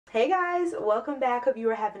Hey guys, welcome back. Hope you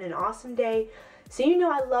are having an awesome day. So you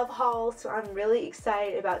know I love hauls, so I'm really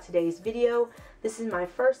excited about today's video. This is my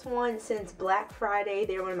first one since Black Friday.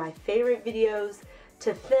 They're one of my favorite videos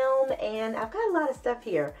to film, and I've got a lot of stuff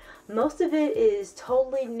here. Most of it is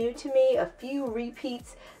totally new to me, a few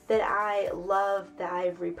repeats that I love that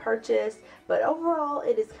I've repurchased, but overall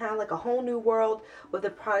it is kind of like a whole new world with the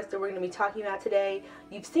products that we're going to be talking about today.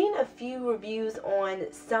 You've seen a few reviews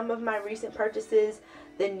on some of my recent purchases,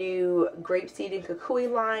 the new grapeseed and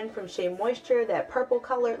kukui line from Shea Moisture, that purple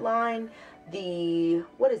colored line, the,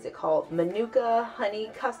 what is it called, Manuka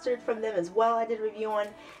honey custard from them as well I did a review on,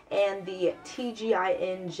 and the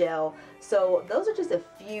TGIN gel. So those are just a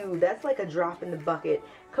few. That's like a drop in the bucket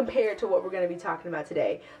compared to what we're going to be talking about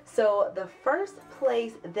today. So the first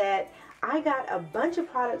place that I got a bunch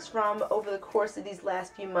of products from over the course of these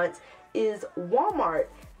last few months is Walmart.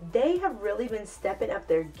 They have really been stepping up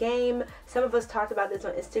their game. Some of us talked about this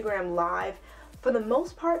on Instagram Live. For the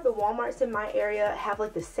most part, the Walmarts in my area have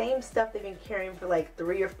like the same stuff they've been carrying for like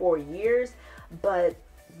 3 or 4 years, but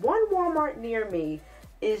one Walmart near me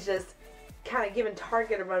is just kind of giving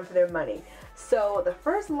Target a run for their money. So the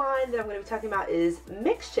first line that I'm going to be talking about is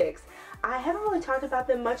Mix Chicks. I haven't really talked about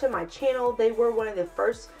them much on my channel. They were one of the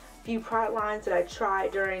first few product lines that I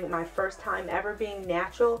tried during my first time ever being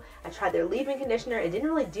natural. I tried their leave-in conditioner. It didn't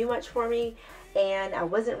really do much for me, and I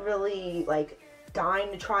wasn't really like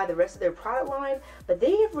dying to try the rest of their product line, but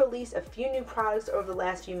they have released a few new products over the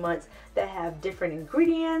last few months that have different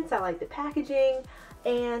ingredients. I like the packaging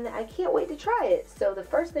and I can't wait to try it. So the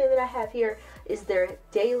first thing that I have here is their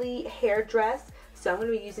daily hair dress. So I'm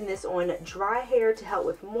going to be using this on dry hair to help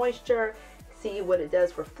with moisture, see what it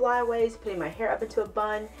does for flyaways, putting my hair up into a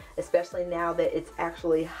bun, especially now that it's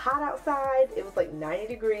actually hot outside. It was like 90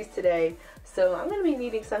 degrees today, so I'm going to be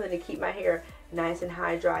needing something to keep my hair nice and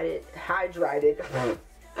hydrated.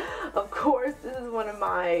 Of course, this is one of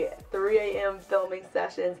my 3 a.m. filming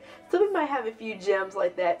sessions, so we might have a few gems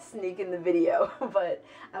like that sneak in the video, but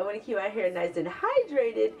I want to keep my hair nice and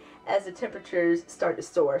hydrated as the temperatures start to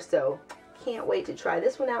soar, so can't wait to try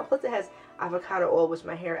this one out. Plus it has avocado oil, which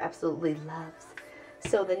my hair absolutely loves.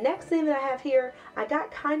 So the next thing that I have here, I got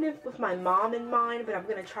kind of with my mom in mind, but I'm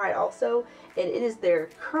going to try it also, and it is their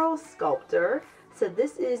Curl Sculptor. So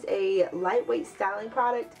this is a lightweight styling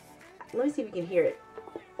product. Let me see if you can hear it.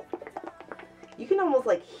 You can almost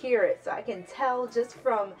like hear it, so I can tell just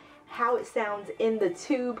from how it sounds in the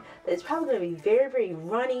tube that it's probably going to be very, very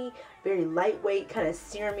runny, very lightweight, kind of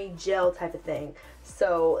serumy gel type of thing.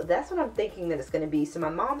 So that's what I'm thinking that it's going to be. So my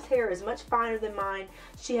mom's hair is much finer than mine.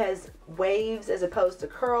 She has waves as opposed to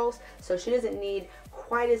curls, so she doesn't need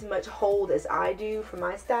quite as much hold as I do for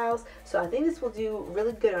my styles. So I think this will do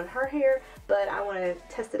really good on her hair, but I want to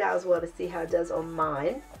test it out as well to see how it does on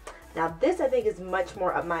mine. Now this I think is much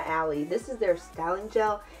more up my alley. This is their styling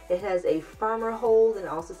gel. It has a firmer hold and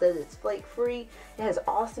also says it's flake free. It has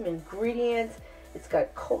awesome ingredients. It's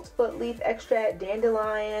got coltsfoot leaf extract,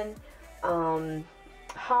 dandelion,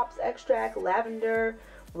 hops extract, lavender,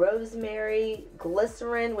 rosemary,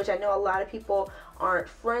 glycerin, which I know a lot of people aren't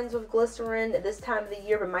friends with glycerin at this time of the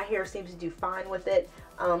year, but my hair seems to do fine with it.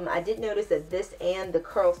 I did notice that this and the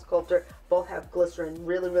Curl Sculptor both have glycerin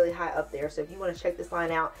really, really high up there. So if you want to check this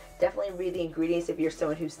line out, definitely read the ingredients if you're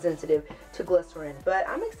someone who's sensitive to glycerin. But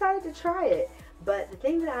I'm excited to try it. But the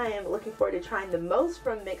thing that I am looking forward to trying the most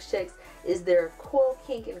from Mix Chicks is their Coil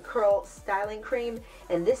Kink and Curl Styling Cream.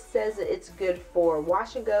 And this says that it's good for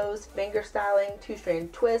wash and goes, finger styling,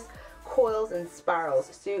 2-strand twists, coils, and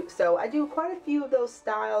spirals. So I do quite a few of those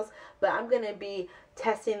styles, but I'm going to be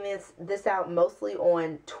testing this out mostly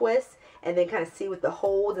on twists and then kind of see what the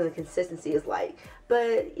hold and the consistency is like.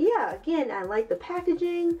 But yeah, again, I like the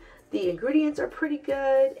packaging. The ingredients are pretty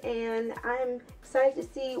good, and I'm excited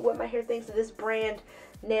to see what my hair thinks of this brand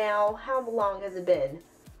now. How long has it been?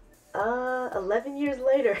 11 years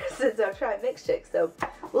later since I've tried Mix Chicks, so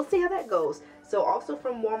we'll see how that goes. So also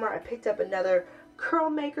from Walmart, I picked up another curl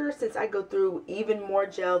maker since I go through even more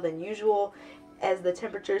gel than usual as the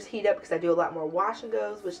temperatures heat up, because I do a lot more wash and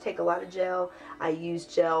goes, which take a lot of gel. I use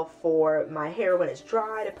gel for my hair when it's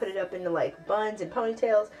dry to put it up into like buns and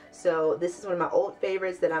ponytails. So this is one of my old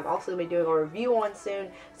favorites that I'm also going to be doing a review on soon.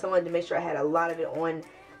 So I wanted to make sure I had a lot of it on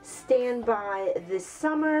standby this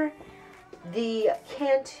summer. The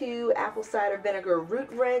Cantu Apple Cider Vinegar Root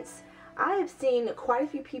Rinse. I have seen quite a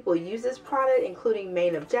few people use this product, including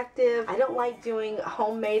Main Objective. I don't like doing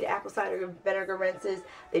homemade apple cider vinegar rinses.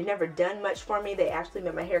 They've never done much for me. They actually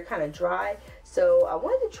make my hair kind of dry. So I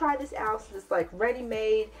wanted to try this out since it's like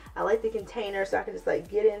ready-made. I like the container so I can just like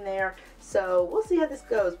get in there. So we'll see how this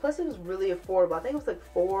goes. Plus it was really affordable. I think it was like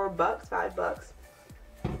 $4, $5.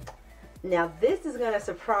 Now this is going to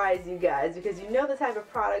surprise you guys because you know the type of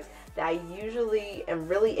products that I usually am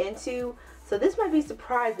really into. So this might be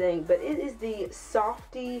surprising, but it is the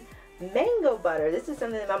Softy Mango Butter. This is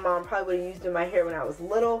something that my mom probably would have used in my hair when I was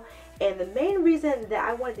little. And the main reason that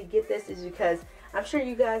I wanted to get this is because I'm sure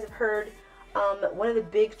you guys have heard one of the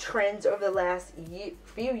big trends over the last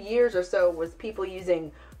few years or so was people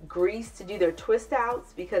using grease to do their twist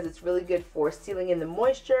outs because it's really good for sealing in the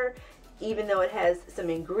moisture, even though it has some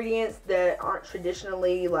ingredients that aren't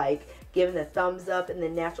traditionally like given the thumbs up in the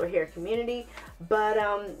natural hair community. But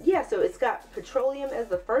yeah, so it's got petroleum as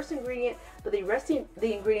the first ingredient, but the rest of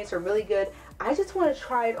the ingredients are really good. I just want to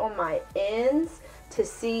try it on my ends to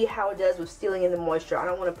see how it does with sealing in the moisture. I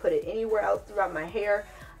don't want to put it anywhere else throughout my hair.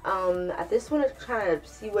 I just want to kind of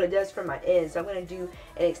see what it does for my ends. So I'm going to do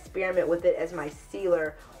an experiment with it as my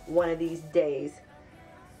sealer one of these days.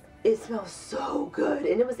 It smells so good,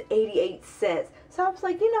 and it was 88 cents. So I was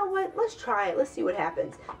like, you know what, let's try it. Let's see what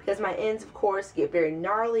happens. Because my ends, of course, get very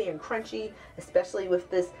gnarly and crunchy, especially with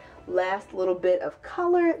this last little bit of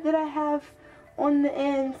color that I have on the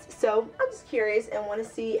ends. So I'm just curious and want to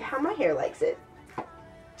see how my hair likes it.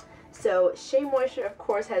 So Shea Moisture, of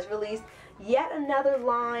course, has released yet another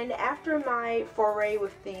line. After my foray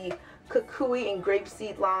with the Kukui and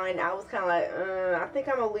Grapeseed line, I was kind of like, I think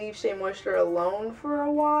I'm going to leave Shea Moisture alone for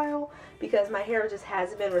a while because my hair just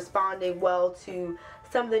hasn't been responding well to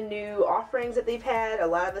some of the new offerings that they've had. A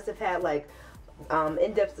lot of us have had like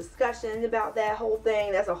in-depth discussions about that whole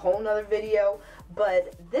thing. That's a whole nother video.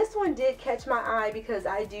 But this one did catch my eye because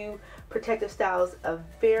I do protective styles a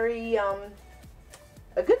very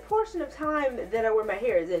a good portion of time that I wear my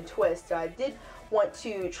hair is in twists. So I did want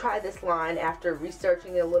to try this line after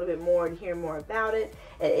researching it a little bit more and hearing more about it.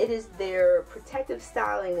 And it is their protective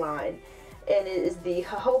styling line. And it is the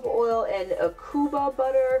jojoba oil and akuba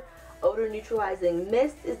butter odor neutralizing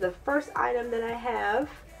mist is the first item that I have.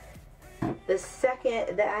 The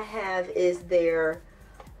second that I have is their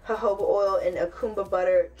jojoba oil and akuba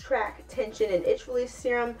butter track tension and itch relief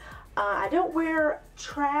serum. I don't wear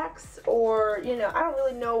tracks, or, you know, I don't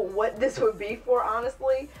really know what this would be for,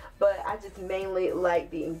 honestly, but I just mainly like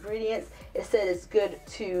the ingredients. It said it's good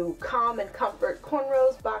to calm and comfort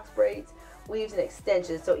cornrows, box braids, weaves, and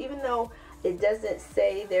extensions. So even though it doesn't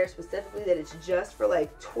say there specifically that it's just for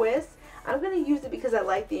like twists, I'm going to use it because I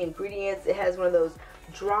like the ingredients. It has one of those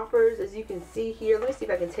droppers, as you can see here. Let me see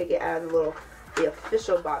if I can take it out of the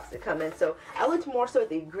official box to come in. So I looked more so at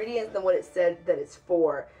the ingredients than what it said that it's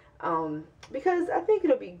for. Because I think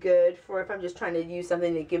it'll be good for if I'm just trying to use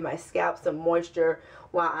something to give my scalp some moisture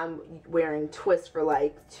while I'm wearing twists for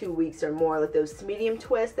like 2 weeks or more, like those medium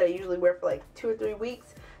twists that I usually wear for like 2 or 3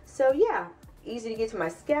 weeks. So yeah, easy to get to my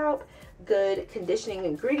scalp, good conditioning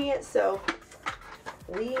ingredients. So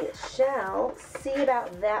we shall see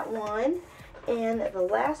about that one. And the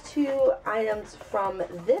last two items from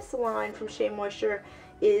this line from Shea Moisture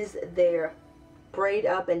is their braid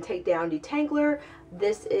up and take down detangler.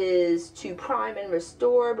 This is to prime and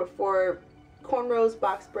restore before cornrows,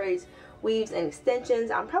 box braids, weaves, and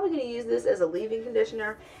extensions. I'm probably going to use this as a leave-in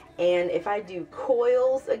conditioner, and if I do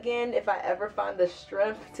coils again, if I ever find the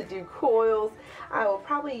strength to do coils, I will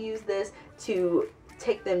probably use this to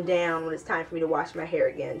take them down when it's time for me to wash my hair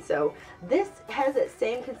again. So this has that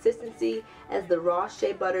same consistency as the raw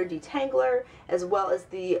shea butter detangler, as well as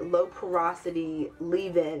the low porosity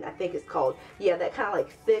leave-in, I think it's called. Yeah, that kind of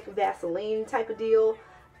like thick Vaseline type of deal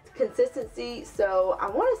consistency. So I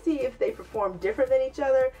want to see if they perform different than each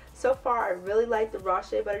other. So far I really like the raw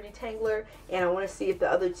shea butter detangler, and I want to see if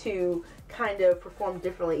the other two kind of perform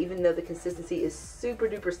differently, even though the consistency is super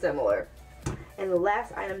duper similar. And the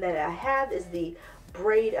last item that I have is the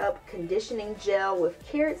braid up conditioning gel with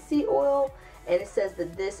carrot seed oil, and it says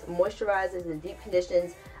that this moisturizes and deep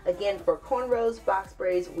conditions again for cornrows, box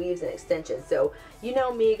braids, weaves, and extensions. So you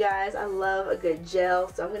know me, guys, I love a good gel,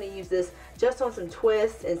 so I'm going to use this just on some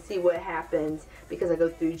twists and see what happens because I go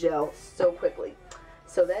through gel so quickly.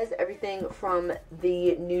 So that is everything from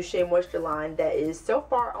the new Shea Moisture line that is so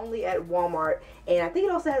far only at Walmart. And I think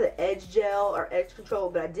it also has an edge gel or edge control,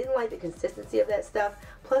 but I didn't like the consistency of that stuff.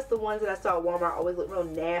 Plus the ones that I saw at Walmart always look real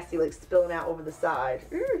nasty, like spilling out over the side.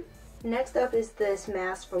 Next up is this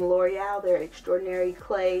mask from L'Oreal, their Extraordinary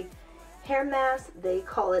Clay hair mask. They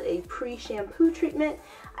call it a pre-shampoo treatment.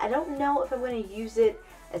 I don't know if I'm going to use it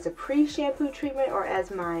as a pre-shampoo treatment or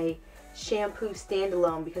as my shampoo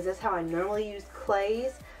standalone, because that's how I normally use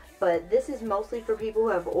clays. But this is mostly for people who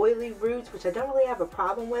have oily roots, which I don't really have a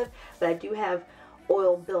problem with, but I do have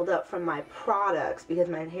oil build up from my products because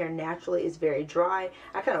my hair naturally is very dry.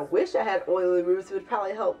 I kind of wish I had oily roots. It would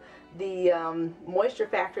probably help the moisture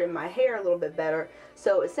factor in my hair a little bit better.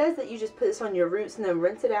 So it says that you just put this on your roots and then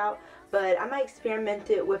rinse it out, but I might experiment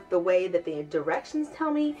it with the way that the directions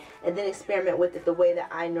tell me, and then experiment with it the way that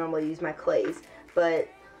I normally use my clays. But it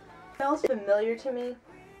smells familiar to me.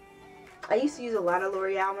 I used to use a lot of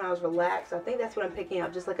L'Oreal when I was relaxed. I think that's what I'm picking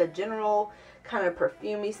up, just like a general kind of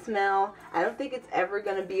perfumey smell. I don't think it's ever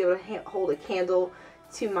going to be able to hold a candle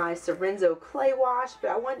to my Sarenzo clay wash,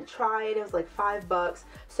 but I wanted to try it. It was like $5,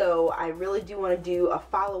 so I really do want to do a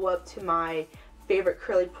follow-up to my favorite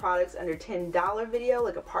curly products under $10 video,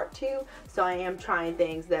 like a part 2. So I am trying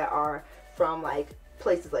things that are from like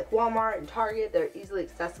places like Walmart and Target. They're easily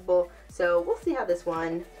accessible, so we'll see how this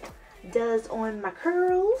one does on my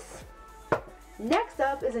curls. Next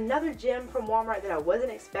up is another gem from Walmart that I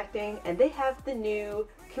wasn't expecting, and they have the new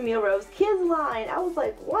Camille Rose Kids line. I was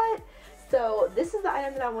like, what? So this is the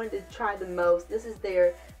item that I wanted to try the most. This is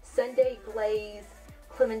their Sunday Glaze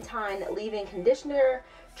Clementine Leave-In Conditioner.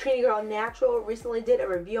 Trini Girl Natural recently did a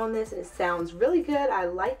review on this, and it sounds really good. I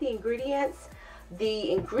like the ingredients.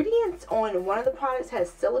 The ingredients on one of the products has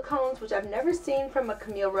silicones, which I've never seen from a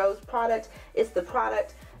Camille Rose product. It's the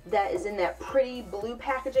product that is in that pretty blue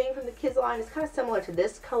packaging from the kids line. It's kind of similar to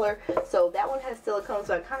this color, so that one has silicone,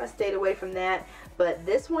 so I kind of stayed away from that. But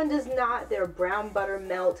this one does not. Their brown butter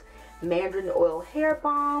melt mandarin oil hair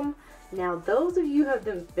balm. Now those of you who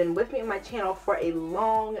have been with me on my channel for a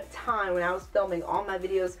long time, when I was filming all my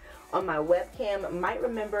videos on my webcam, might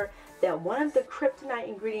remember that one of the kryptonite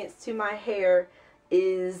ingredients to my hair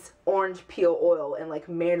is orange peel oil and like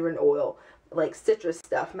mandarin oil, like citrus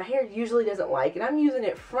stuff. My hair usually doesn't like, and I'm using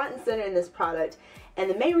it front and center in this product. And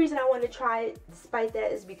the main reason I wanted to try it despite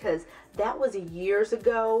that is because that was years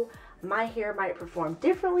ago. My hair might perform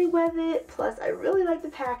differently with it, plus I really like the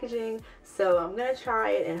packaging, so I'm gonna try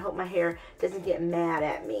it and hope my hair doesn't get mad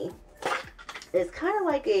at me. It's kind of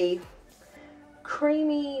like a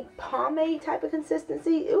creamy pomade type of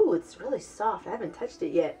consistency. Ooh, it's really soft. I haven't touched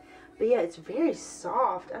it yet, but yeah, it's very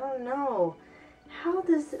soft. I don't know. How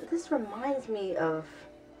does this reminds me of,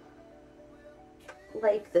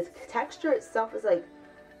 like, the texture itself is like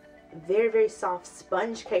very, very soft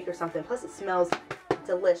sponge cake or something. Plus it smells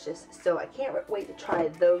delicious, so I can't wait to try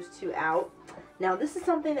those two out. Now this is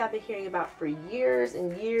something that I've been hearing about for years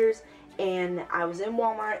and years, and I was in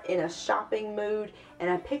Walmart in a shopping mood, and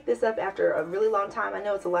I picked this up after a really long time. I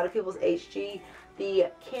know it's a lot of people's HG, the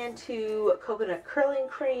Cantu Coconut Curling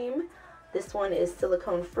Cream. This one is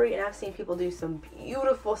silicone free, and I've seen people do some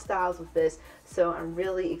beautiful styles with this, so I'm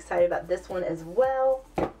really excited about this one as well.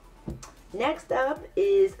 Next up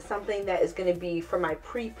is something that is going to be for my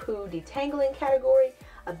pre-poo detangling category,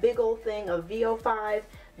 a big old thing of VO5.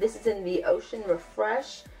 This is in the Ocean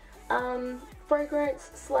Refresh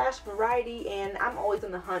fragrance slash variety, and I'm always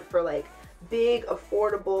on the hunt for like big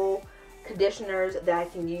affordable conditioners that I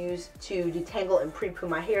can use to detangle and pre-poo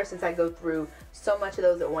my hair, since I go through so much of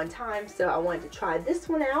those at one time. So I wanted to try this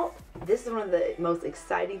one out. This is one of the most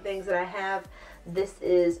exciting things that I have. This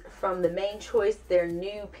is from the Main Choice, their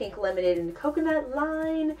new Pink Lemonade and Coconut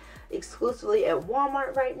line, exclusively at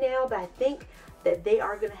Walmart right now, but I think that they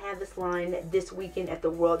are going to have this line this weekend at the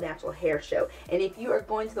World Natural Hair Show. And if you are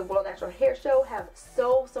going to the World Natural Hair Show, have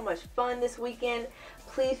so much fun this weekend.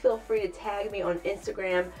 Please feel free to tag me on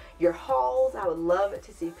Instagram your hauls. I would love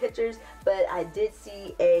to see pictures, but I did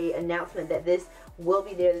see a announcement that this will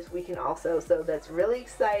be there this weekend also, so that's really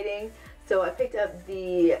exciting. So I picked up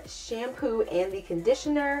the shampoo and the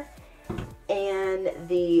conditioner and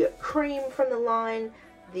the cream from the line,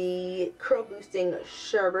 the curl boosting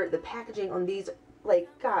sherbet. The packaging on these, like,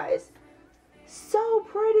 guys, so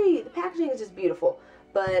pretty. The packaging is just beautiful,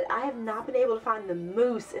 but I have not been able to find the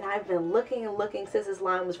mousse, and I've been looking and looking since this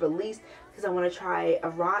line was released because I want to try a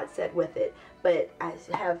rod set with it. But I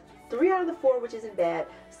have 3 out of the 4, which isn't bad.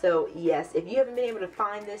 So yes, if you haven't been able to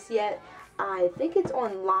find this yet, I think it's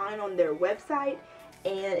online on their website,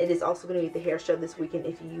 and it is also going to be at the hair show this weekend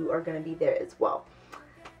if you are going to be there as well.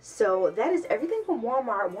 So that is everything from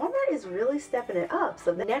Walmart. Walmart is really stepping it up.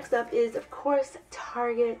 So the next up is, of course,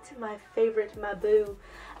 Target, my favorite, my boo.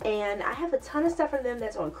 And I have a ton of stuff from them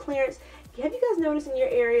that's on clearance. Have you guys noticed in your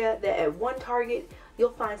area that at one Target,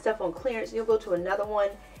 you'll find stuff on clearance, and you'll go to another one,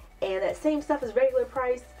 and that same stuff is regular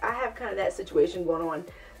price? I have kind of that situation going on.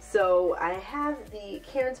 So I have the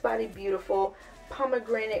Karen's Body Beautiful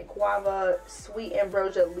Pomegranate Guava Sweet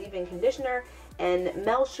Ambrosia Leave-In Conditioner, and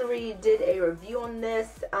Mel Cherie did a review on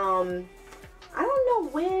this, I don't know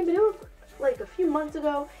when, but it was like a few months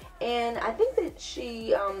ago, and I think that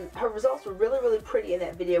she, her results were really pretty in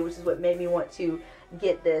that video, which is what made me want to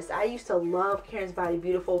get this. I used to love Karen's Body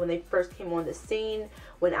Beautiful when they first came on the scene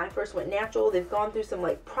when I first went natural. They've gone through some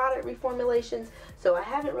like product reformulations, so I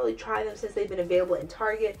haven't really tried them since they've been available in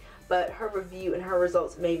Target, but her review and her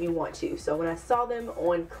results made me want to. So when I saw them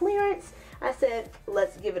on clearance, I said,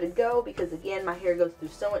 let's give it a go, because again, my hair goes through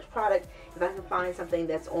so much product. If I can find something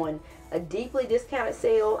that's on a deeply discounted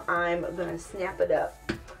sale, I'm gonna snap it up.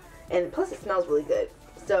 And plus it smells really good.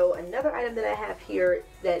 So another item that I have here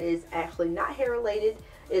that is actually not hair related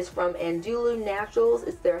is from Andulu Naturals.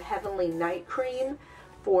 It's their Heavenly Night Cream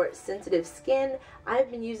for sensitive skin. I've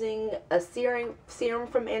been using a serum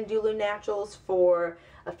from Andulu Naturals for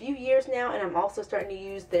a few years now, and I'm also starting to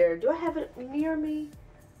use their, do I have it near me?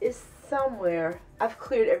 It's somewhere. I've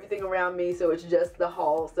cleared everything around me, so it's just the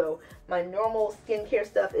haul. So my normal skincare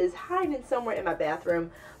stuff is hiding somewhere in my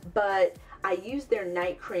bathroom, but I use their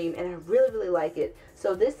night cream and I really, really like it.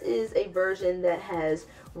 So this is a version that has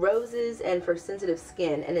roses and for sensitive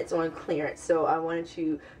skin, and it's on clearance. So I wanted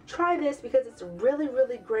to try this because it's really,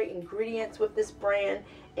 really great ingredients with this brand,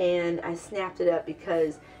 and I snapped it up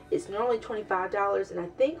because it's normally $25, and I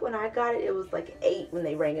think when I got it, it was like $8 when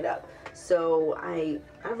they rang it up. So I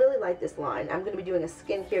really like this line. I'm going to be doing a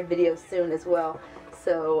skincare video soon as well.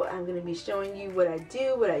 So I'm going to be showing you what I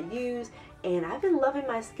do, what I use, and I've been loving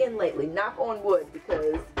my skin lately. Knock on wood,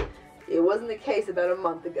 because it wasn't the case about a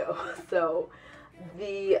month ago. So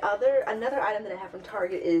another item that I have from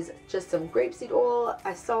Target is just some grapeseed oil.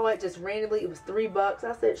 I saw it just randomly. It was $3.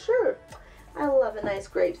 I said, sure. I love a nice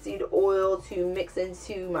grapeseed oil to mix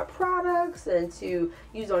into my products and to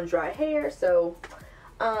use on dry hair. So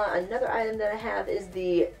another item that I have is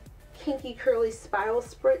the Kinky Curly Spiral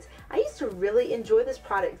Spritz. I used to really enjoy this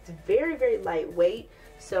product. It's very, very lightweight,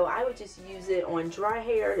 so I would just use it on dry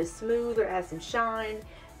hair to smooth or add some shine,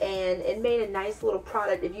 and it made a nice little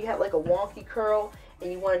product if you had like a wonky curl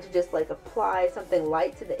and you wanted to just like apply something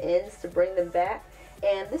light to the ends to bring them back.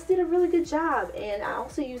 And this did a really good job, and I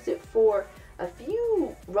also used it for a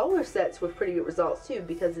few roller sets with pretty good results too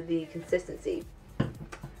because of the consistency.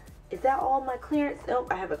 Is that all my clearance? Nope,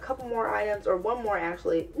 I have a couple more items, or one more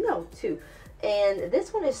actually. No, two. And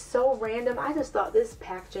this one is so random. I just thought this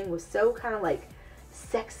packaging was so kind of like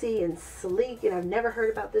sexy and sleek, and I've never heard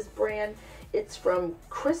about this brand. It's from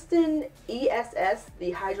Kristen ESS,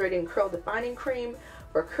 the Hydrating Curl Defining Cream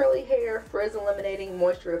for curly hair, frizz eliminating,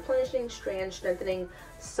 moisture replenishing, strand strengthening,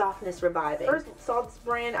 softness reviving. First saw this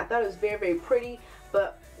brand, I thought it was very, very pretty,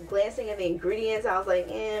 but glancing at the ingredients, I was like,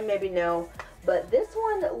 maybe no. But this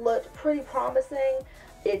one looked pretty promising.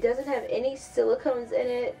 It doesn't have any silicones in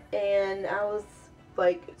it, and I was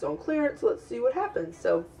like, it's on clearance, let's see what happens.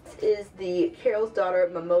 So this is the Carol's Daughter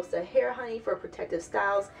Mimosa Hair Honey for protective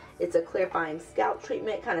styles. It's a clarifying scalp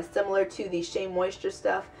treatment, kind of similar to the Shea Moisture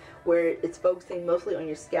stuff, where it's focusing mostly on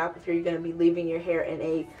your scalp if you're going to be leaving your hair in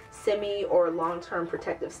a semi or long-term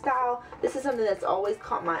protective style. This is something that's always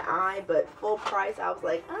caught my eye, but full price I was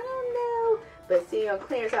like, I don't know. But seeing on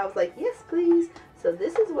clearance, I was like, yes, please. So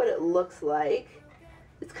this is what it looks like.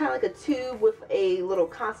 It's kind of like a tube with a little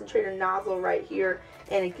concentrator nozzle right here.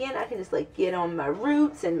 And again, I can just like get on my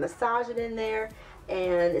roots and massage it in there.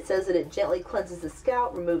 And it says that it gently cleanses the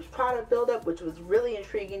scalp, removes product buildup, which was really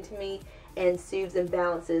intriguing to me, and soothes and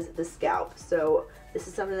balances the scalp. So this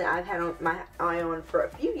is something that I've had on my eye on for a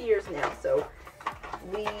few years now. So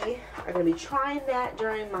we are going to be trying that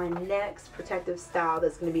during my next protective style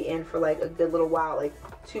that's going to be in for like a good little while, like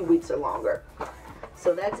 2 weeks or longer.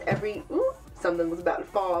 So that's something was about to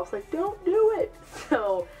fall. I was like, don't do it.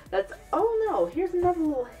 So that's, oh no, here's another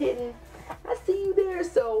little hidden, I see you there.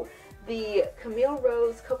 So the Camille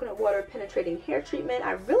Rose Coconut Water Penetrating Hair Treatment.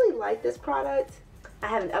 I really like this product. I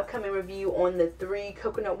have an upcoming review on the 3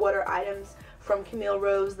 coconut water items from Camille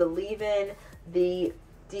Rose, the leave-in, the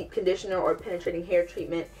deep conditioner or penetrating hair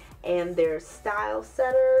treatment, and their style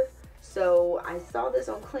setter. So I saw this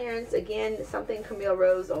on clearance. Again, something Camille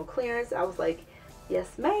Rose on clearance. I was like,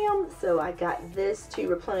 yes ma'am. So I got this to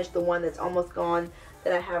replenish the one that's almost gone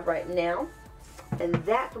that I have right now. And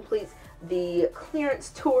that completes the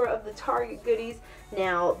clearance tour of the Target goodies.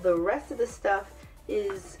 Now the rest of the stuff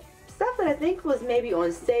is stuff that I think was maybe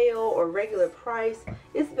on sale or regular price.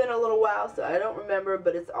 It's been a little while, so I don't remember,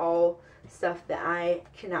 but it's all stuff that I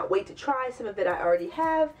cannot wait to try. Some of it I already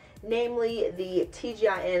have, namely the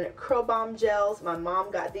TGIN Curl Bomb Gels. My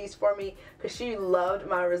mom got these for me because she loved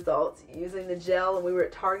my results using the gel, and we were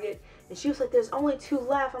at Target, and she was like, there's only 2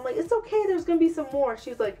 left. I'm like, it's okay, there's going to be some more.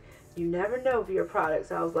 She was like, you never know for your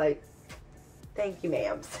products. I was like, thank you,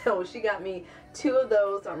 ma'am. So she got me 2 of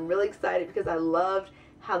those. I'm really excited because I loved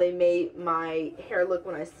how they made my hair look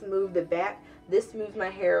when I smoothed it back. This smooths my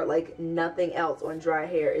hair like nothing else on dry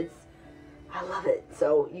hair. I love it.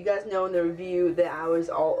 So you guys know in the review that I was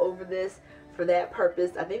all over this for that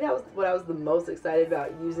purpose. I think that was what I was the most excited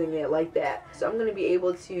about, using it like that. So I'm going to be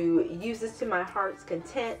able to use this to my heart's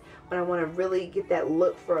content when I want to really get that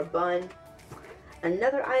look for a bun.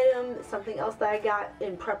 Another item, something else that I got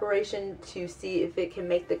in preparation to see if it can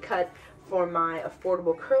make the cut for my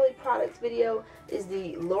affordable curly products video, is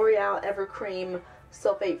the L'Oreal Evercream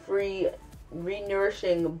sulfate-free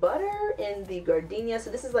re-nourishing butter in the gardenia.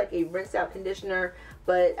 So this is like a rinse out conditioner,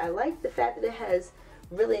 but I like the fact that it has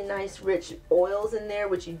really nice rich oils in there,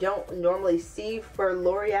 which you don't normally see for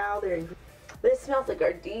L'Oreal. But it smells like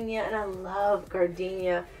gardenia, and I love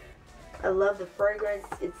gardenia. I love the fragrance.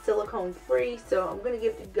 It's silicone free, so I'm going to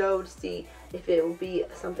give it a go to see if it will be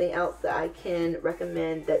something else that I can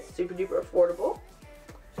recommend that's super duper affordable.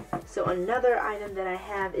 So another item that I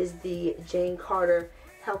have is the Jane Carter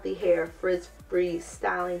Healthy Hair Frizz Free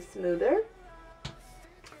Styling Smoother.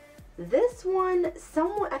 This one,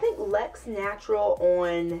 someone, I think Lex Natural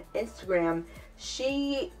on Instagram,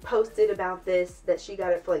 she posted about this, that she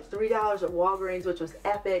got it for like $3 at Walgreens, which was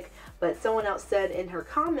epic. But someone else said in her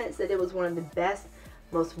comments that it was one of the best,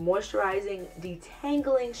 most moisturizing,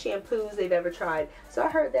 detangling shampoos they've ever tried. So I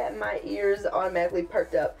heard that and my ears automatically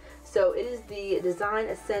perked up. So it is the Design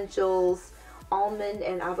Essentials Almond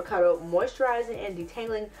and Avocado Moisturizing and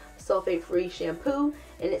Detangling Sulfate-Free Shampoo.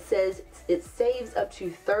 And it says it saves up to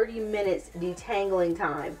 30 minutes detangling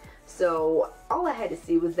time. So all I had to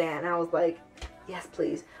see was that, and I was like, yes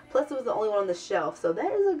please. Plus it was the only one on the shelf, so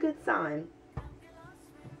that is a good sign.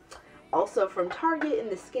 Also from Target in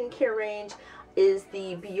the skincare range is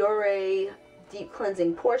the Biore Deep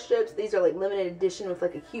Cleansing Pore Strips. These are like limited edition with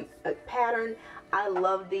like a cute pattern. I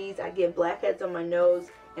love these. I get blackheads on my nose,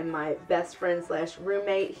 and my best friend slash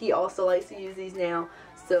roommate, he also likes to use these now.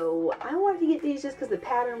 So I wanted to get these just because the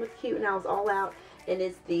pattern was cute and I was all out. And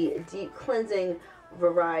it's the Deep Cleansing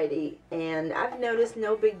variety, and I've noticed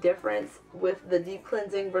no big difference with the deep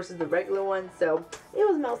cleansing versus the regular one, so it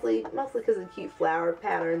was mostly because of the cute flower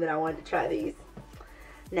pattern that I wanted to try these.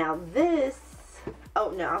 Now this,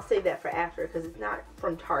 oh no, I'll save that for after because it's not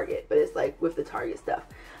from Target, but it's like with the Target stuff.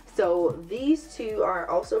 So these two are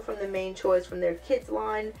also from the Main Choice, from their kids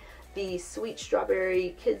line, the Sweet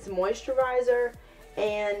Strawberry Kids Moisturizer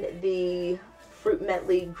and the Fruit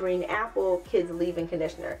Medley Green Apple Kids Leave-In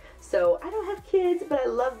Conditioner. So I don't have kids, but I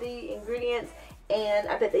love the ingredients, and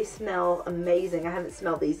I bet they smell amazing. I haven't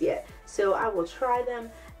smelled these yet, so I will try them.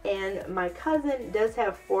 And my cousin does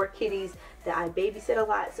have 4 kitties that I babysit a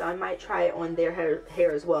lot, so I might try it on their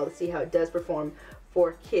hair as well to see how it does perform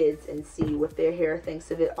for kids and see what their hair thinks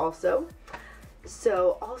of it also.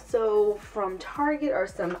 So also from Target are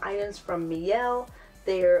some items from Mielle,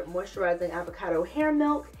 their moisturizing avocado hair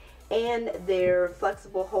milk, and their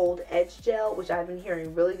flexible hold edge gel, which I've been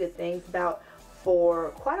hearing really good things about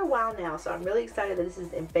for quite a while now. So I'm really excited that this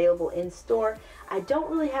is available in store. I don't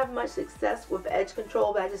really have much success with edge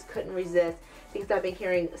control, but I just couldn't resist because I've been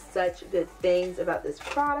hearing such good things about this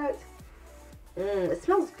product. It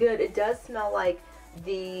smells good. It does smell like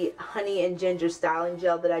the honey and ginger styling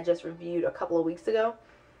gel that I just reviewed a couple of weeks ago.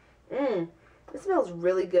 It smells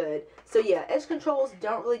really good. So yeah, edge controls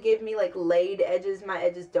don't really give me like laid edges. My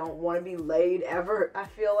edges don't want to be laid ever, I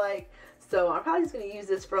feel like. So I'm probably just going to use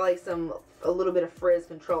this for like a little bit of frizz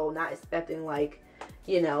control, not expecting like,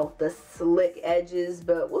 you know, the slick edges,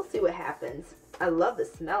 but we'll see what happens. I love the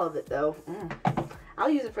smell of it though. I'll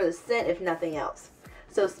use it for the scent if nothing else.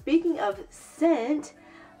 So speaking of scent,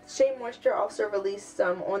 Shea Moisture also released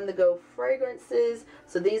some on-the-go fragrances.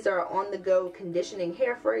 So these are on-the-go conditioning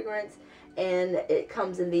hair fragrance, and it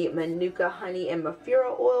comes in the Manuka Honey and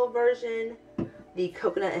Mafira Oil version, the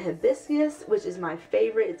Coconut and Hibiscus, which is my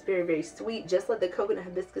favorite. It's very, very sweet, just like the Coconut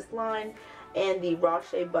Hibiscus line, and the Raw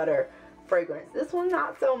Shea Butter fragrance. This one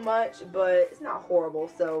not so much, but it's not horrible.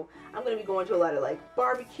 So I'm going to be going to a lot of like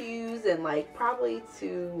barbecues and like probably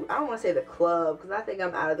to, I don't want to say the club because I think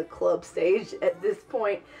I'm out of the club stage at this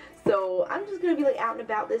point. So I'm just going to be like out and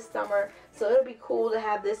about this summer. So it'll be cool to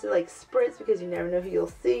have this like spritz because you never know who you'll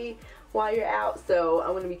see while you're out. So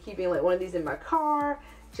I'm going to be keeping like one of these in my car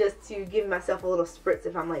just to give myself a little spritz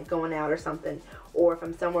if I'm like going out or something, or if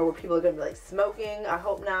I'm somewhere where people are going to be like smoking. I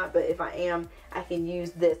hope not, but if I am, I can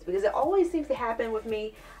use this because it always seems to happen with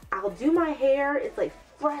me. I'll do my hair, it's like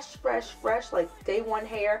fresh, like day one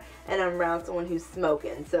hair, and I'm around someone who's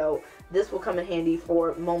smoking. So this will come in handy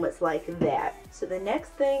for moments like that. So the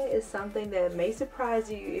next thing is something that may surprise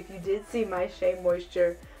you if you did see my Shea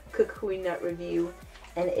Moisture Kukui Nut review,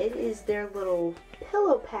 and it is their little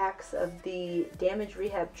pillow packs of the Damage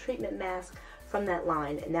Rehab Treatment Mask from that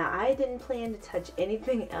line. Now I didn't plan to touch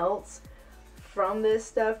anything else from this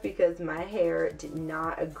stuff because my hair did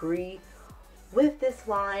not agree with this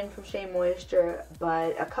line from Shea Moisture,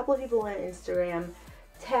 but a couple of people on Instagram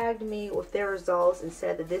tagged me with their results and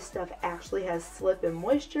said that this stuff actually has slip and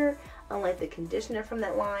moisture, unlike the conditioner from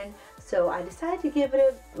that line. So I decided to give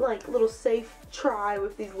it a little safe try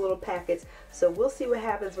with these little packets. So we'll see what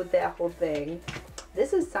happens with that whole thing.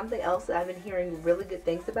 This is something else that I've been hearing really good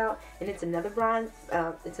things about, and it's another brand.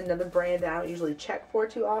 It's another brand that I don't usually check for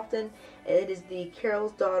too often. It is the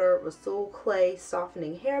Carol's Daughter Rasul Clay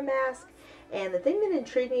Softening Hair Mask. And the thing that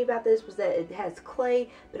intrigued me about this was that it has clay,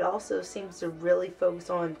 but also seems to really focus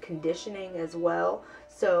on conditioning as well.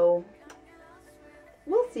 So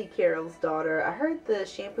we'll see Carol's Daughter. I heard the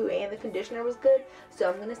shampoo and the conditioner was good, so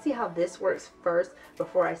I'm going to see how this works first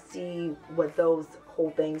before I see what those whole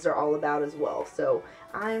things are all about as well. So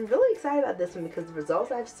I'm really excited about this one because the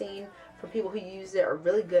results I've seen from people who use it are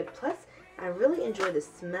really good. Plus, I really enjoy the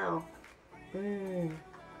smell.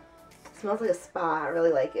 Smells like a spa. I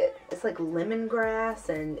really like it. It's like lemongrass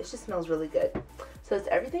and it just smells really good. So it's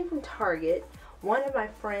everything from Target. One of my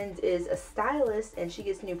friends is a stylist and she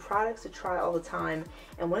gets new products to try all the time,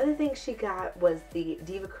 and one of the things she got was the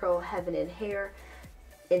Diva Curl Heaven and Hair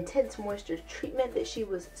Intense Moisture Treatment that she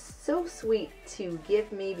was so sweet to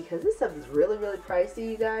give me, because this stuff is really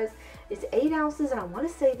pricey, you guys. It's 8 ounces and I want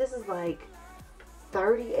to say this is like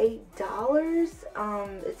 $38.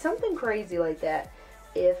 It's something crazy like that.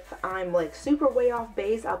 If I'm like super way off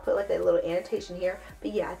base, I'll put like that little annotation here.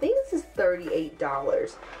 But yeah, I think this is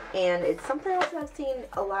 $38. And it's something else I've seen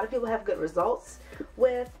a lot of people have good results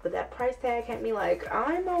with. But that price tag had me like,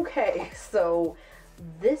 I'm okay. So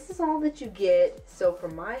this is all that you get. So for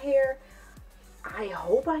my hair, I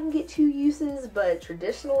hope I can get 2 uses. But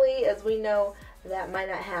traditionally, as we know, that might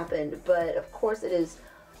not happen. But of course it is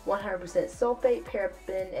 100% sulfate,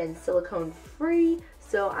 paraben, and silicone free.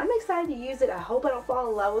 So I'm excited to use it. I hope I don't fall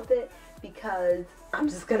in love with it, because I'm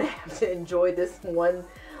just going to have to enjoy this one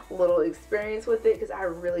little experience with it, because I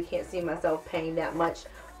really can't see myself paying that much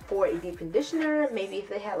for a deep conditioner. Maybe if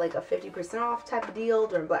they had like a 50% off type of deal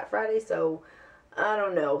during Black Friday. So I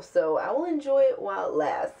don't know. So I will enjoy it while it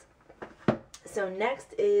lasts. So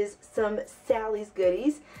next is some Sally's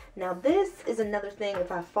goodies. Now this is another thing,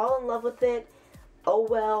 if I fall in love with it, oh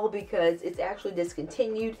well, because it's actually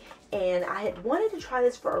discontinued, and I had wanted to try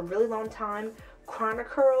this for a really long time.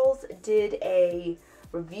 Chronicurls did a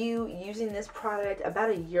review using this product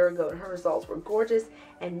about a year ago, and her results were gorgeous.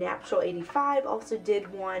 And Natural 85 also did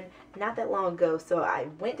one not that long ago, so I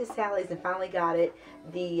went to Sally's and finally got it.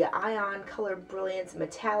 The Ion Color Brilliance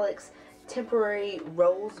Metallics Temporary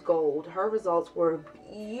Rose Gold. Her results were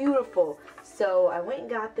beautiful, so I went and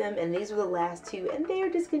got them, and these were the last 2, and they are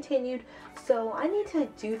discontinued. So I need to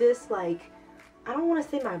do this, like, I don't want to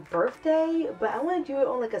say my birthday, but I want to do it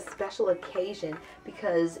on like a special occasion,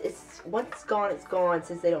 because it's once it's gone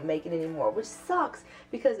since they don't make it anymore, which sucks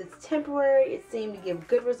because it's temporary. It seemed to give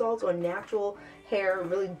good results on natural hair,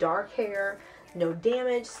 really dark hair, no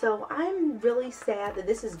damage. So I'm really sad that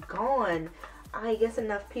this is gone. I guess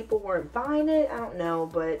enough people weren't buying it. I don't know,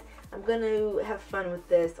 but I'm going to have fun with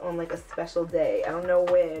this on like a special day. I don't know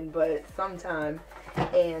when, but sometime.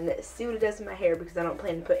 And see what it does to my hair, because I don't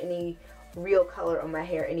plan to put any real color on my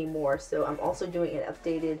hair anymore. So I'm also doing an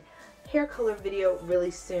updated hair color video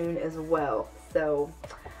really soon as well. So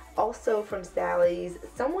also from Sally's,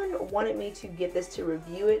 someone wanted me to get this to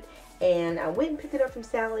review it, and I went and picked it up from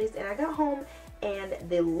Sally's, and I got home and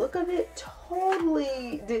the look of it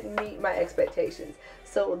totally didn't meet my expectations.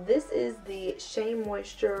 So this is the Shea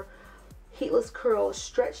Moisture Heatless Curl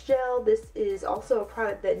Stretch Gel. This is also a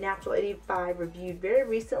product that Natural 85 reviewed very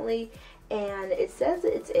recently, and it says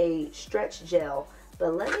it's a stretch gel,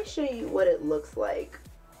 but let me show you what it looks like.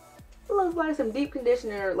 It looks like some deep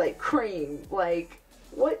conditioner, like cream. Like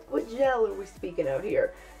what gel are we speaking of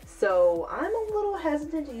here? So I'm a little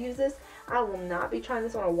hesitant to use this. I will not be trying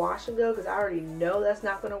this on a wash and go, because I already know that's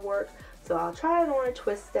not going to work. So I'll try it on a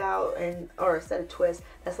twist out, or a set of twists.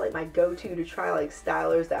 That's like my go-to to try like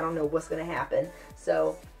stylers that I don't know what's going to happen.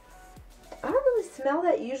 So I don't really smell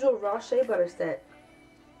that usual raw shea butter scent.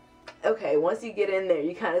 Okay, once you get in there,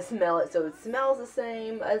 you kind of smell it. So it smells the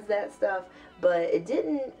same as that stuff, but it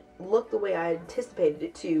didn't look the way I anticipated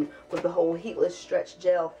it to with the whole heatless stretch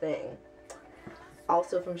gel thing.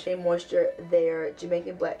 Also from Shea Moisture, their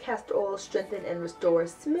Jamaican Black Castor Oil Strengthen and Restore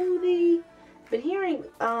Smoothie. Been hearing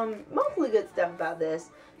mostly good stuff about this,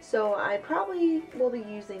 so I probably will be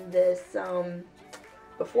using this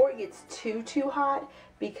before it gets too hot,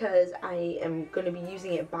 because I am going to be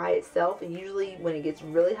using it by itself, and usually when it gets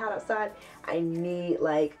really hot outside, I need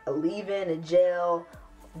like a leave-in, a gel,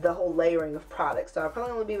 the whole layering of products. So I'll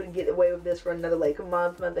probably only be able to get away with this for another like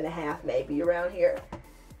month and a half maybe around here.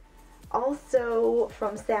 Also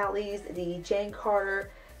from Sally's, the Jane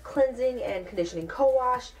Carter Cleansing and Conditioning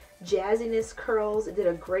Co-Wash. Jazziness Curls did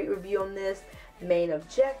a great review on this. Main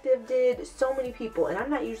Objective did. So many people, and I'm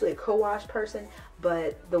not usually a co-wash person,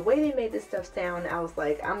 but the way they made this stuff sound, I was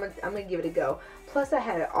like, I'm gonna give it a go. Plus I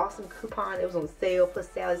had an awesome coupon. It was on sale. Plus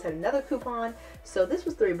Sally's had another coupon, so this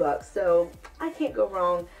was $3, so I can't go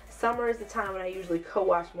wrong. Summer is the time when I usually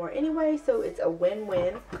co-wash more anyway, so it's a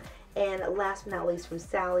win-win. And last but not least from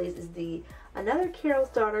Sally's is the another Carol's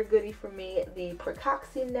Daughter goodie for me, the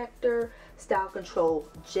Precoxy Nectar Style Control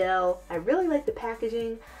Gel. I really like the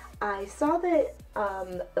packaging. I saw that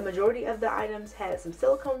the majority of the items had some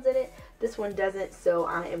silicones in it. This one doesn't, so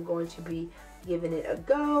I am going to be giving it a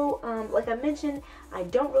go. Like I mentioned, I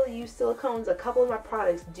don't really use silicones. A couple of my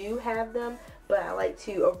products do have them, but I like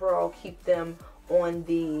to overall keep them on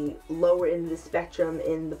the lower end of the spectrum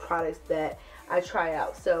in the products that I try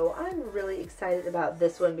out. So I'm really excited about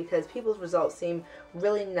this one because people's results seem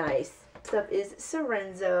really nice. Next up is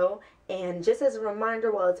Sarenzo, and just as a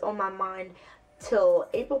reminder, while it's on my mind, till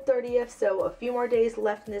April 30th, so a few more days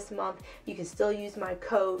left in this month, you can still use my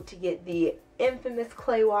code to get the infamous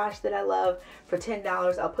clay wash that I love for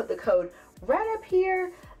 $10. I'll put the code right up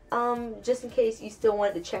here, just in case you still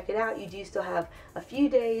wanted to check it out. You do still have a few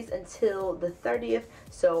days until the 30th,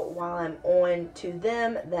 so while I'm on to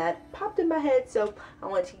them, that popped in my head, so I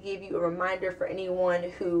want to give you a reminder for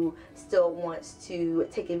anyone who still wants to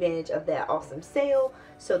take advantage of that awesome sale.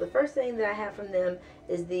 So the first thing that I have from them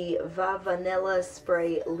is the Vanilla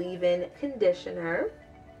Spray Leave-In Conditioner,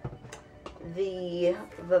 the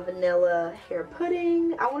Vanilla Hair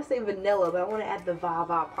Pudding. I want to say vanilla, but I want to add the Va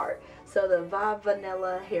part. So the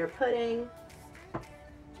Vanilla Hair Pudding,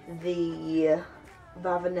 the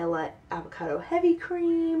Vanilla Avocado Heavy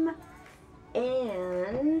Cream,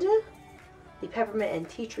 and the Peppermint and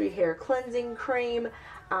Tea Tree Hair Cleansing Cream.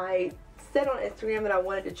 I said on Instagram that I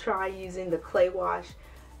wanted to try using the clay wash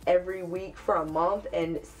every week for a month,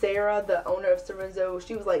 and Sarah, the owner of Sarenzo,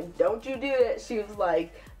 she was like, don't you do that. She was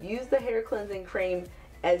like, use the hair cleansing cream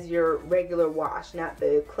as your regular wash, not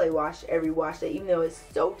the clay wash every wash day, even though it's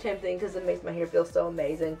so tempting because it makes my hair feel so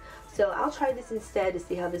amazing. So I'll try this instead to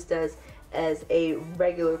see how this does as a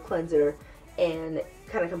regular cleanser and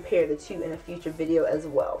kind of compare the two in a future video as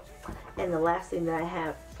well. And the last thing that I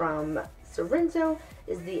have from Sarenzo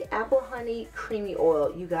is the Apple Honey Creamy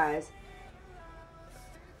Oil. You guys,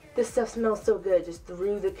 this stuff smells so good just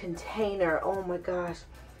through the container. Oh my gosh.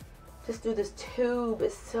 Just through this tube.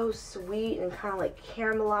 It's so sweet and kind of like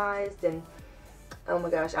caramelized. And oh my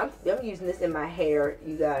gosh. I'm using this in my hair,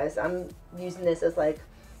 you guys. I'm using this as like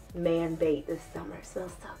man bait this summer. It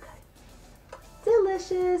smells so good.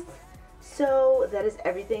 Delicious. So that is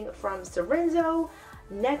everything from Sarenzo.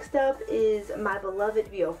 Next up is my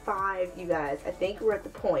beloved VO5. You guys, I think we're at the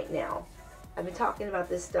point now. I've been talking about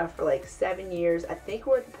this stuff for like 7 years. I think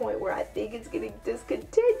we're at the point where I think it's getting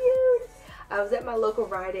discontinued. I was at my local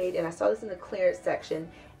Rite Aid and I saw this in the clearance section,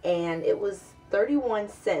 and it was 31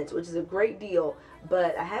 cents, which is a great deal,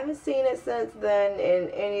 but I haven't seen it since then in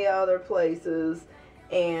any other places,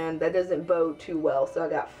 and that doesn't bode too well. So I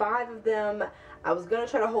got 5 of them. I was going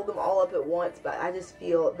to try to hold them all up at once, but I just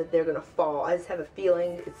feel that they're going to fall. I just have a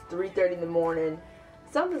feeling. It's 3:30 in the morning.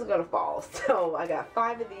 Something's gonna fall. So I got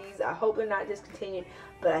 5 of these. I hope they're not discontinued,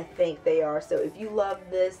 but I think they are. So if you love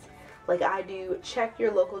this like I do, check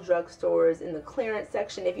your local drugstores in the clearance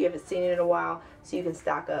section if you haven't seen it in a while, so you can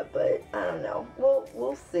stock up. But I don't know,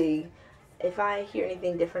 we'll see. If I hear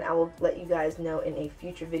anything different, I will let you guys know in a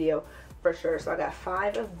future video for sure. So I got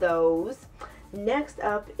 5 of those. Next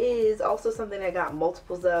up is also something I got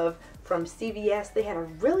multiples of from CVS. They had a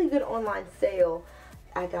really good online sale.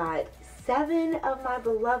 I got 7 of my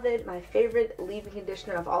beloved, my favorite leave-in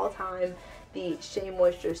conditioner of all time, the Shea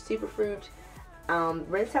Moisture Superfruit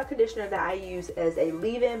rinse out conditioner that I use as a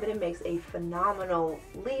leave-in, but it makes a phenomenal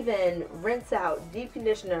leave-in, rinse out, deep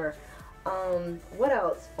conditioner. What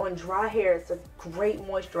else? On dry hair, it's a great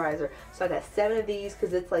moisturizer. So I got 7 of these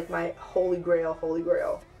because it's like my holy grail, holy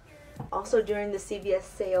grail. Also during the CVS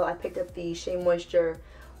sale, I picked up the Shea Moisture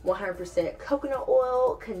 100% coconut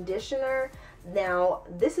oil conditioner. Now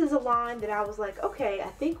this is a line that I was like, okay, I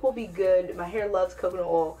think will be good. My hair loves coconut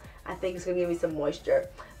oil. I think it's gonna give me some moisture.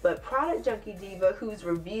 But Product Junkie Diva, whose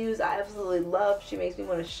reviews I absolutely love, she makes me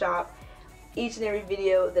want to shop each and every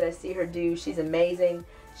video that I see her do. She's amazing.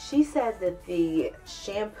 She said that the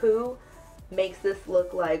shampoo makes this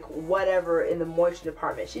look like whatever in the moisture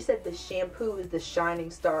department. She said the shampoo is the shining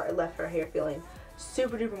star. It left her hair feeling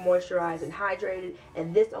super duper moisturized and hydrated,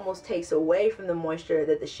 and this almost takes away from the moisture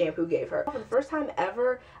that the shampoo gave her. For the first time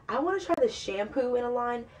ever, I want to try the shampoo in a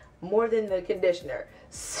line more than the conditioner.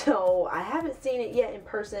 So I haven't seen it yet in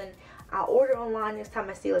person. I'll order online next time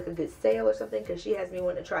I see like a good sale or something, because she has me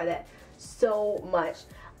wanting to try that so much.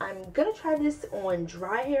 I'm gonna try this on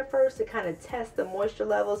dry hair first to kind of test the moisture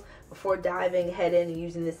levels before diving head in and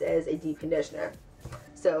using this as a deep conditioner.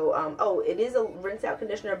 So, oh, it is a rinse out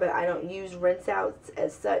conditioner, but I don't use rinse outs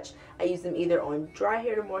as such. I use them either on dry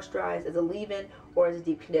hair to moisturize, as a leave-in, or as a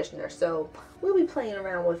deep conditioner. So we'll be playing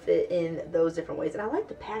around with it in those different ways. And I like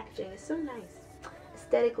the packaging, it's so nice,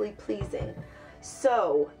 aesthetically pleasing.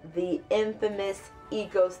 So, the infamous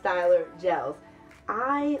Eco Styler gels.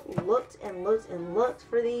 I looked and looked and looked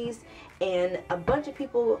for these, and a bunch of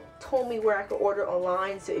people told me where I could order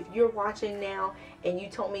online. So if you're watching now and you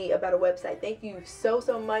told me about a website, thank you so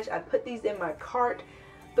much. I put these in my cart,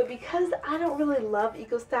 but because I don't really love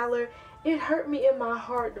Eco Styler, it hurt me in my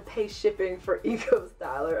heart to pay shipping for Eco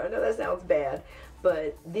Styler. I know that sounds bad,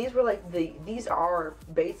 but these were like these are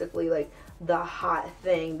basically like the hot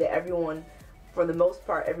thing that everyone, for the most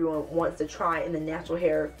part, everyone wants to try in the natural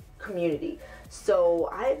hair community. So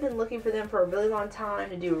I've been looking for them for a really long time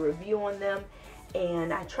to do a review on them,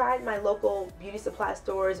 and I tried my local beauty supply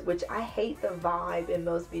stores, which I hate the vibe in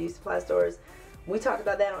most beauty supply stores. We talked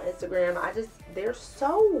about that on Instagram. They're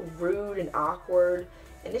so rude and awkward,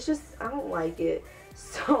 and it's just, I don't like it.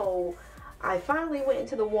 So I finally went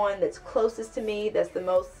into the one that's closest to me, that's the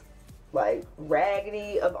most like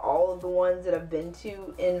raggedy of all of the ones that I've been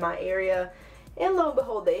to in my area, and lo and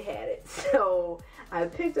behold, they had it. So I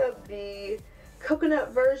picked up the coconut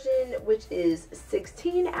version, which is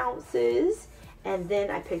 16 ounces, and then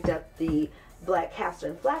I picked up the black castor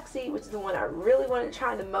and flaxseed, which is the one I really wanted to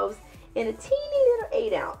try the most, in a teeny little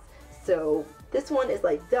 8 ounce. So this one is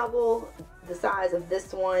like double the size of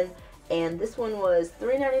this one, and this one was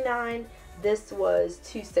 $3.99, this was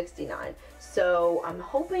 $2.69. So I'm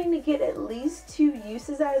hoping to get at least 2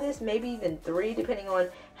 uses out of this, maybe even 3, depending on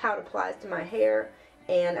how it applies to my hair.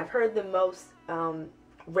 And I've heard the most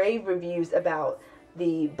rave reviews about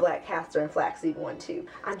the black castor and flaxseed one too.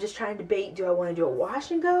 I'm just trying to debate, do I want to do a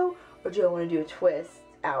wash and go, or do I want to do a twist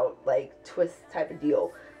out, like twist type of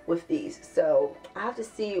deal with these? So I have to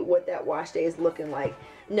see what that wash day is looking like.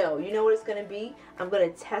 No, you know what it's going to be? I'm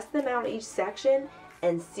going to test them out each section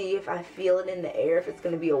and see if I feel it in the air, if it's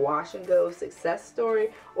going to be a wash and go success story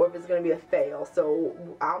or if it's going to be a fail. So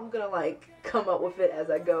I'm going to like come up with it as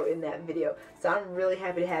I go in that video. So I'm really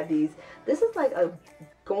happy to have these. This is like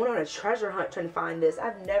going on a treasure hunt trying to find this.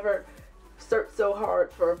 I've never searched so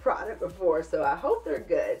hard for a product before, so I hope they're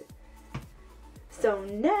good. So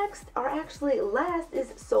next, or actually last, is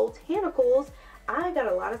Soultanicals. I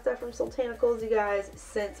got a lot of stuff from Soultanicals, you guys,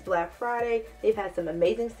 since Black Friday. They've had some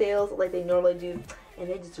amazing sales like they normally do, and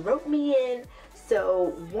they just roped me in.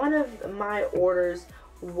 So one of my orders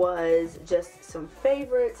was just some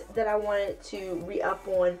favorites that I wanted to re-up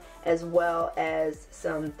on, as well as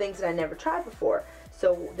some things that I never tried before.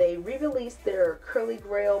 So they re-released their Curly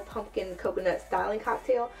Grail Pumpkin Coconut Styling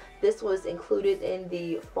Cocktail. This was included in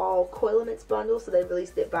the Fall Coilaments bundle, so they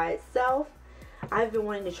released it by itself. I've been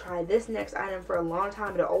wanting to try this next item for a long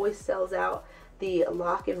time, but it always sells out. The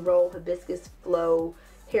Lock and Roll Hibiscus Flow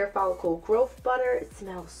Hair Follicle Growth Butter. It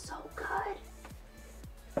smells so good.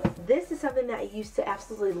 This is something that I used to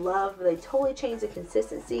absolutely love, but they totally changed the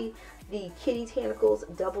consistency. The Kitty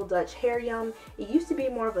Tanicals Double Dutch Hair Yum. It used to be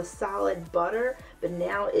more of a solid butter, but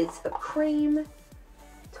now it's a cream.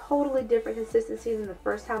 Totally different consistency than the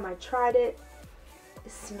first time I tried it.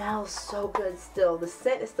 It smells so good still. The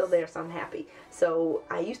scent is still there, so I'm happy. So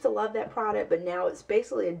I used to love that product, but now it's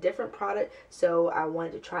basically a different product, so I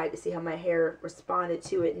wanted to try it to see how my hair responded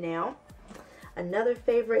to it now. Another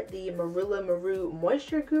favorite, the Marula Maru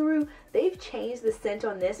Moisture Guru. They've changed the scent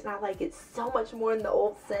on this, and I like it so much more than the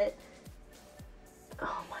old scent.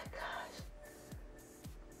 Oh my gosh.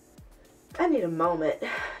 I need a moment,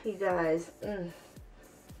 you guys.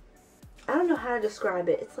 I don't know how to describe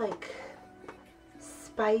it. It's like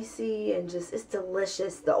spicy and just, it's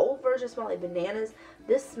delicious. The old version smelled like bananas.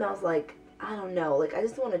 This smells like, I don't know, like I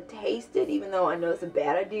just want to taste it, even though I know it's a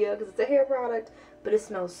bad idea because it's a hair product, but it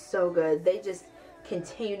smells so good. They just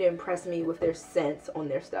continue to impress me with their scents on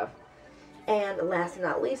their stuff. And last but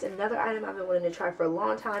not least, another item I've been wanting to try for a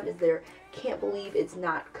long time is their Can't Believe It's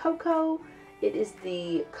Not Cocoa. It is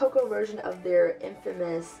the cocoa version of their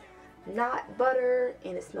infamous Not Butter,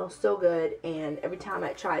 and it smells so good. And every time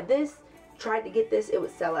I tried to get this, it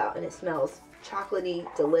would sell out, and it smells chocolatey,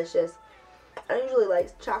 delicious. I usually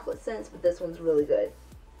like chocolate scents, but this one's really good.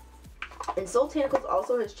 And Soultanicals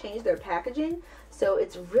also has changed their packaging, so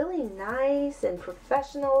it's really nice and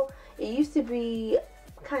professional. It used to be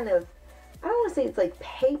kind of, I don't want to say it's like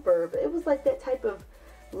paper, but it was like that type of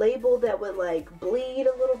label that would like bleed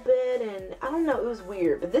a little bit, and I don't know, it was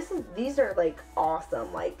weird. But these are like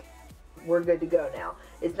awesome. Like, we're good to go now.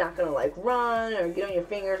 It's not gonna like run or get on your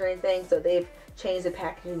fingers or anything. So they've changed the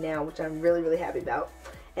packaging now, which I'm really, really happy about.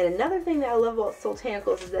 And another thing that I love about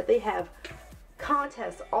Soultanicals is that they have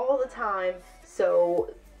contests all the time.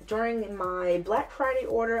 So during my Black Friday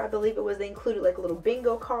order, I believe it was, they included like a little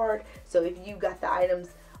bingo card. So if you got the items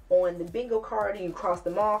on the bingo card and you cross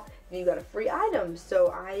them off, then you got a free item.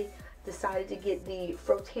 So I decided to get the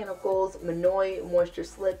Soultanicals Manoy Moisture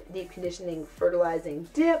Slip Deep Conditioning Fertilizing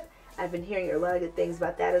Dip. I've been hearing a lot of good things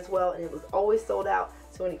about that as well, and it was always sold out.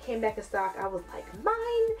 So when it came back in stock, I was like,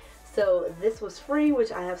 mine! So this was free,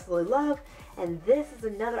 which I absolutely love. And this is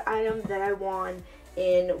another item that I won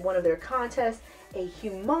in one of their contests, a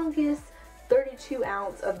humongous 32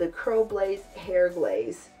 ounce of the Curl Blaze Hair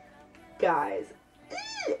Glaze. Guys,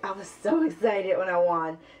 I was so excited when I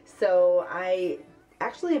won. So I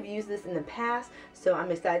actually have used this in the past, so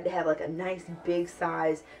I'm excited to have like a nice big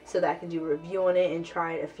size so that I can do a review on it and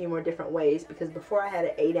try it a few more different ways, because before I had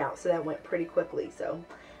an 8 ounce, so that went pretty quickly. So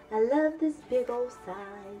I love this big old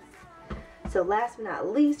size. So last but not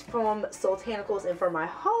least, from Soultanicals and for my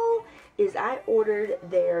haul, is I ordered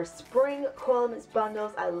their spring Coil Limits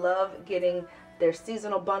bundles. I love getting their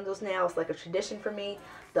seasonal bundles now. It's like a tradition for me.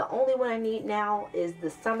 The only one I need now is the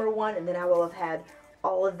summer one, and then I will have had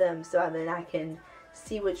all of them, so then I can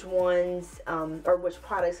see which ones or which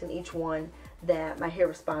products in each one that my hair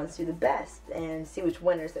responds to the best, and see which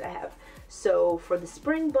winners that I have. So for the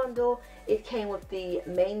spring bundle, it came with the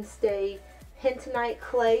Mainstay Hentonite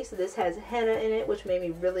clay. So this has henna in it, which made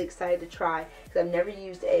me really excited to try, because I've never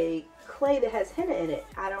used a clay that has henna in it.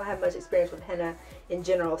 I don't have much experience with henna in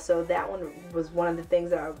general, so that one was one of the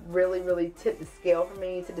things that really tipped the scale for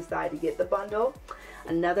me to decide to get the bundle.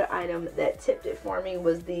 Another item that tipped it for me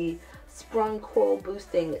was the Sprung Coil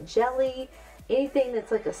Boosting Jelly. Anything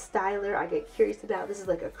that's like a styler, I get curious about. This is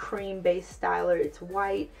like a cream based styler. It's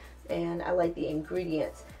white, and I like the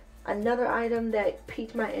ingredients. Another item that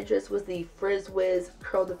piqued my interest was the Frizz Wiz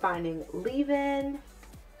Curl Defining Leave-In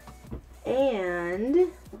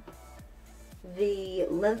and the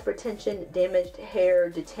Length Retention Damaged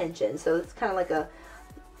Hair Detention. So it's kind of like a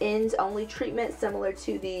ends only treatment, similar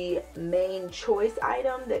to the main choice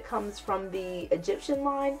item that comes from the Egyptian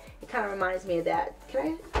line. It kind of reminds me of that.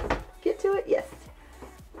 Can I get to it? Yes.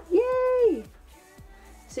 Yay!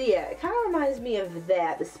 So yeah, it kind of reminds me of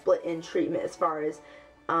that, the split end treatment, as far as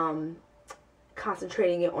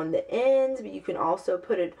concentrating it on the ends, but you can also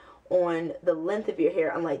put it on the length of your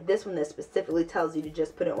hair, unlike this one that specifically tells you to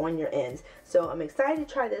just put it on your ends. So I'm excited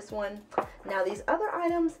to try this one. Now these other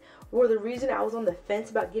items were the reason I was on the fence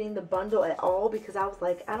about getting the bundle at all, because I was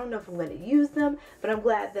like, I don't know if I'm going to use them, but I'm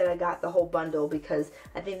glad that I got the whole bundle, because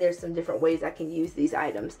I think there's some different ways I can use these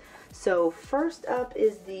items. So first up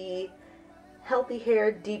is the Healthy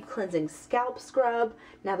Hair Deep Cleansing Scalp Scrub.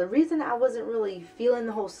 Now the reason I wasn't really feeling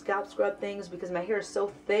the whole scalp scrub thing is because my hair is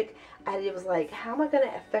so thick. I was like, how am I going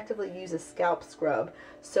to effectively use a scalp scrub?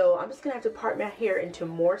 So I'm just going to have to part my hair into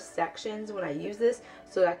more sections when I use this,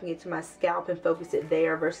 so that I can get to my scalp and focus it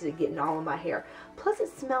there versus it getting all in my hair. Plus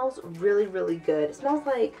it smells really good. It smells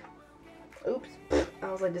like, oops,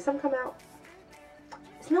 I was like, did something come out?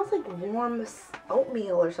 It smells like warm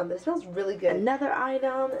oatmeal or something. It smells really good. Another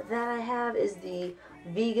item that I have is the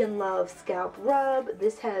Vegan Love Scalp Rub.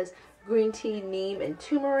 This has green tea, neem, and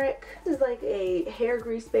turmeric. This is like a hair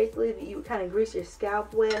grease basically that you kind of grease your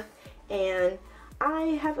scalp with. And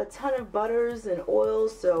I have a ton of butters and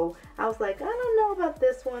oils, so I was like, I don't know about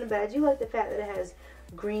this one, but I do like the fact that it has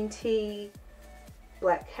green tea,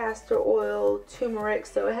 black castor oil, turmeric,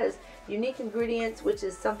 so it has unique ingredients, which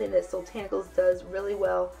is something that Soultanicals does really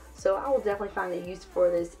well. So I will definitely find a use for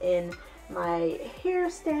this in my hair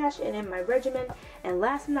stash and in my regimen. And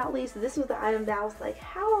last but not least, this was the item that I was like,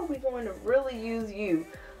 how are we going to really use you?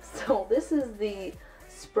 So this is the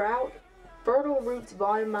Sprout Fertile Roots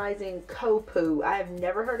Volumizing Co-Poo. I have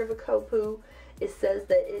never heard of a Co-Poo. It says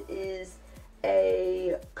that it is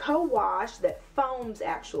a co-wash that foams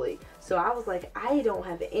actually. So I was like, I don't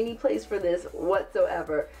have any place for this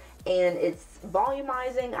whatsoever. And it's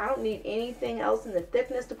volumizing. I don't need anything else in the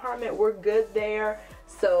thickness department. We're good there.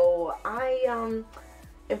 So I am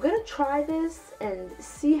gonna try this and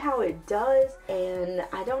see how it does. And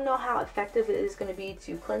I don't know how effective it is gonna be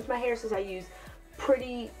to cleanse my hair, since I use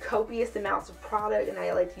pretty copious amounts of product and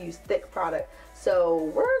I like to use thick product.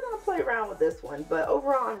 So we're gonna play around with this one. But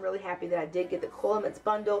overall, I'm really happy that I did get the Coil Limits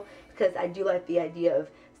bundle, because I do like the idea of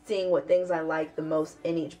seeing what things I like the most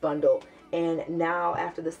in each bundle. And now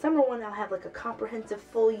after the summer one, I'll have like a comprehensive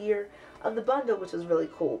full year of the bundle, which was really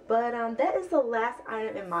cool. But that is the last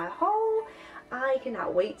item in my haul. I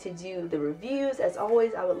cannot wait to do the reviews. As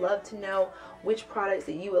always, I would love to know which products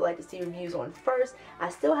that you would like to see reviews on first. I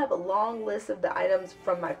still have a long list of the items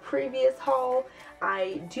from my previous haul.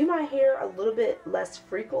 I do my hair a little bit less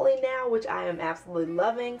frequently now, which I am absolutely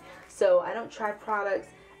loving. So I don't try products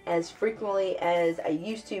as frequently as I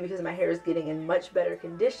used to because my hair is getting in much better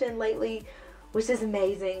condition lately, which is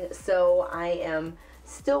amazing. So I am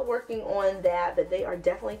still working on that, but they are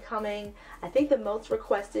definitely coming. I think the most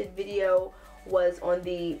requested video was on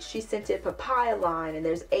the She Scented Papaya line, and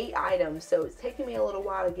there's 8 items, so it's taking me a little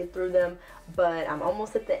while to get through them, but I'm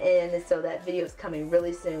almost at the end, so that video is coming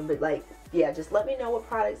really soon. But like, yeah, just let me know what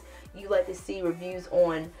products you like to see reviews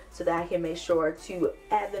on so that I can make sure to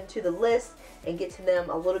add them to the list and get to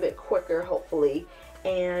them a little bit quicker, hopefully.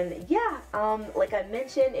 And yeah, like I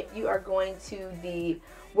mentioned, if you are going to the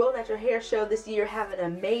World Natural Hair Show this year, have an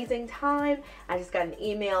amazing time. I just got an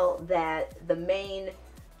email that the main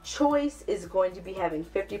choice is going to be having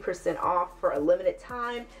 50% off for a limited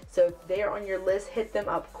time. So if they're on your list, hit them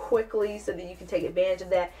up quickly so that you can take advantage of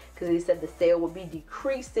that, because they said the sale will be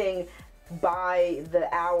decreasing by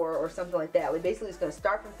the hour or something like that. Like basically it's going to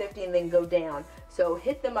start from 50 and then go down. So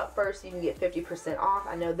hit them up first so you can get 50% off.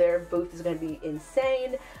 I know their booth is going to be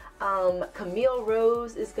insane. Camille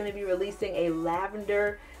Rose is going to be releasing a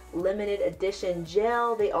lavender limited edition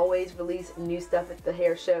gel. They always release new stuff at the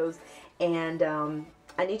hair shows, and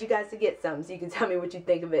I need you guys to get some so you can tell me what you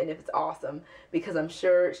think of it and if it's awesome, because I'm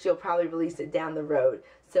sure she'll probably release it down the road.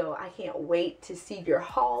 So I can't wait to see your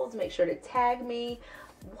hauls. Make sure to tag me.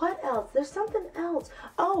 What else? There's something else.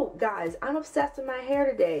 Oh, guys, I'm obsessed with my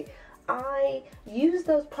hair today. I used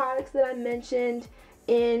those products that I mentioned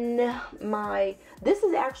in my, this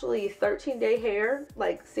is actually 13-day hair.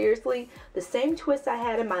 Like seriously, the same twist I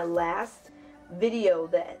had in my last video,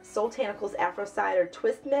 that Sultanicals Afro Cider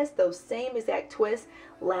Twist Mist, those same exact twists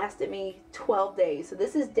lasted me 12 days. So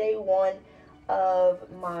this is day 1 of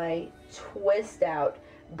my twist out,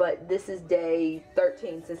 but this is day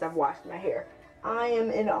 13 since I've washed my hair. I am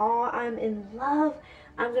in awe. I'm in love.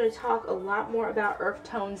 I'm going to talk a lot more about Earth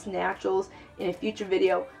Tones Naturals in a future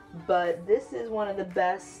video, but this is one of the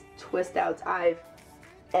best twist outs I've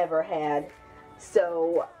ever had.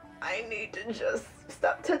 So I need to just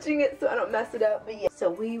stop touching it so I don't mess it up. But yeah, so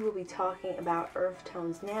we will be talking about Earth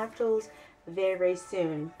Tones Naturals very, very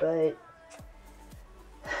soon. But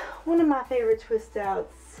one of my favorite twist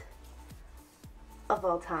outs of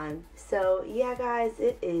all time. So yeah, guys,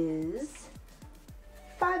 it is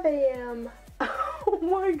 5 a.m. Oh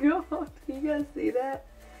my god, can you guys see that?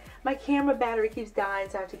 My camera battery keeps dying,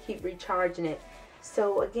 so I have to keep recharging it.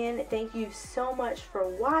 So again, thank you so much for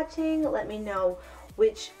watching. Let me know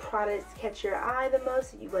which products catch your eye the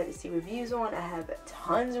most that you'd like to see reviews on. I have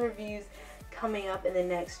tons of reviews coming up in the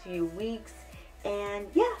next few weeks. And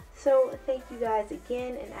yeah, so thank you guys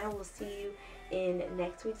again, and I will see you in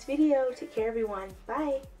next week's video. Take care, everyone.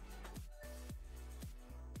 Bye.